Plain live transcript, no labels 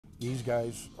These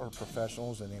guys are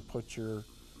professionals and they put your,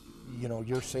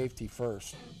 your safety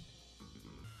first.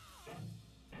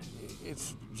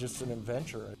 It's just an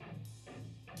adventure.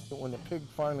 When the pig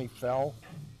finally fell,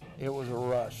 it was a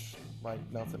rush like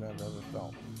nothing I've ever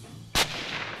felt.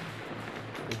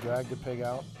 They drag the pig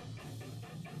out,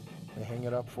 they hang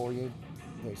it up for you,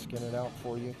 they skin it out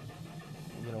for you.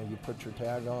 You put your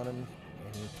tag on him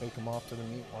and you take him off to the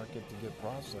meat market to get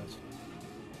processed.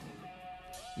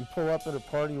 You pull up at a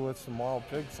party with some wild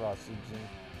pig sausage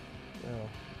and,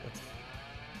 it's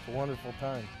a wonderful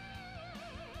time.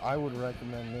 I would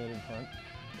recommend native hunt.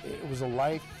 It was a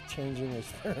life-changing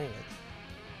experience.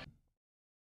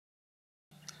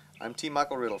 I'm T.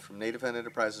 Michael Riddle from Native Hunt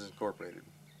Enterprises Incorporated.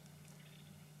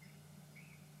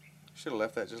 Should have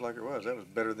left that just like it was. That was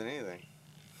better than anything.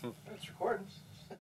 It's recording.